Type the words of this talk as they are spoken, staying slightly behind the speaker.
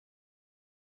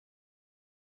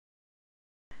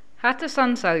Hatha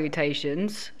sun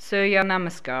salutations, Surya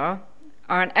Namaskar,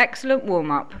 are an excellent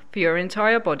warm-up for your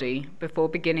entire body before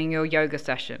beginning your yoga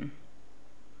session.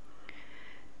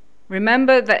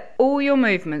 Remember that all your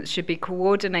movements should be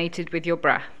coordinated with your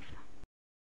breath.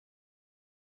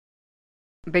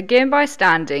 Begin by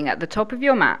standing at the top of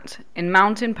your mat in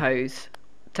mountain pose,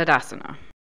 Tadasana.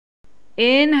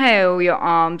 Inhale your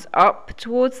arms up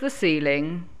towards the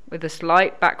ceiling with a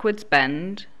slight backwards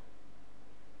bend.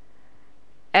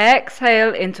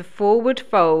 Exhale into forward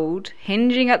fold,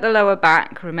 hinging at the lower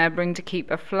back, remembering to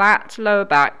keep a flat lower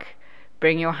back.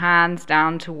 Bring your hands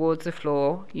down towards the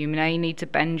floor. You may need to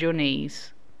bend your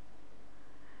knees.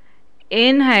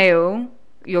 Inhale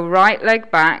your right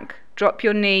leg back, drop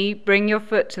your knee, bring your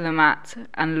foot to the mat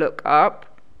and look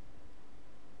up.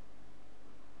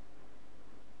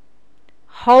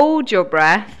 Hold your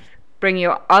breath, bring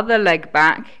your other leg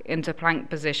back into plank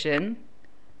position.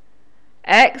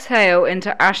 Exhale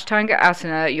into Ashtanga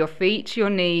Asana, your feet, your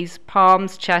knees,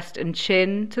 palms, chest and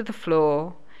chin to the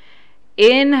floor.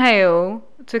 Inhale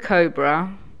to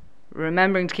Cobra,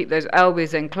 remembering to keep those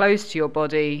elbows in close to your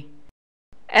body.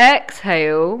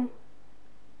 Exhale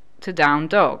to Down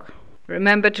Dog.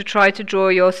 Remember to try to draw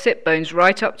your sit bones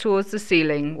right up towards the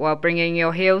ceiling while bringing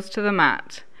your heels to the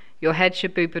mat. Your head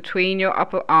should be between your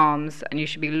upper arms and you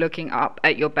should be looking up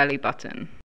at your belly button.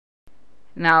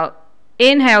 Now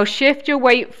inhale, shift your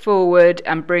weight forward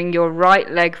and bring your right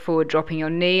leg forward, dropping your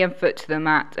knee and foot to the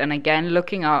mat and again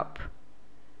looking up.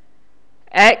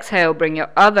 Exhale, bring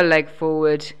your other leg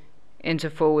forward into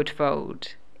forward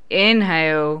fold.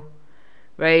 Inhale,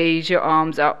 raise your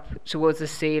arms up towards the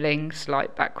ceiling,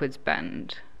 slight backwards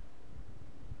bend.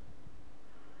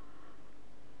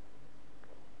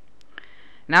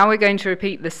 Now we're going to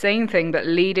repeat the same thing but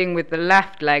leading with the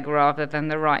left leg rather than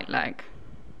the right leg.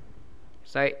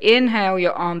 So inhale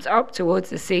your arms up towards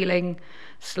the ceiling,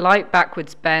 slight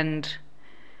backwards bend.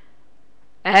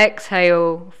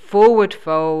 Exhale, forward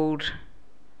fold.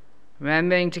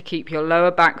 Remembering to keep your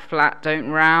lower back flat, don't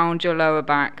round your lower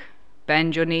back.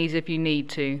 Bend your knees if you need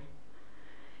to.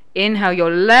 Inhale your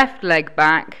left leg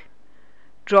back,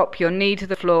 drop your knee to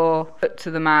the floor, foot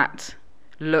to the mat,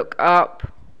 look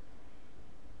up.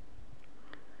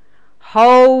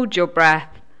 Hold your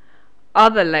breath,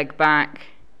 other leg back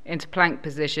into plank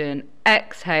position.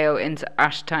 Exhale into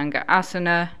Ashtanga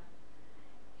Asana.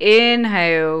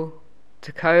 Inhale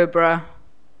to Cobra,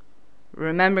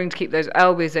 remembering to keep those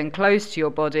elbows in close to your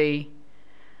body.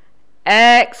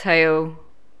 Exhale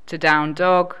to Down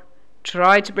Dog.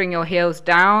 Try to bring your heels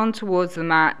down towards the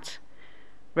mat.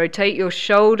 Rotate your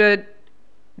shoulder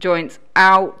joints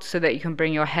out so that you can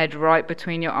bring your head right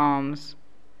between your arms.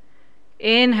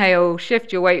 Inhale,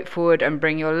 shift your weight forward and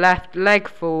bring your left leg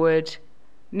forward.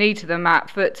 Knee to the mat,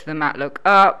 foot to the mat, look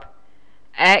up.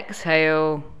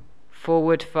 Exhale,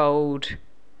 forward fold.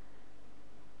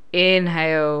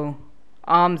 Inhale,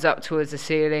 arms up towards the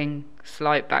ceiling,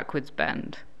 slight backwards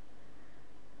bend.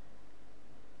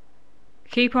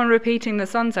 Keep on repeating the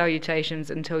sun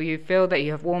salutations until you feel that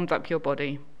you have warmed up your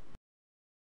body.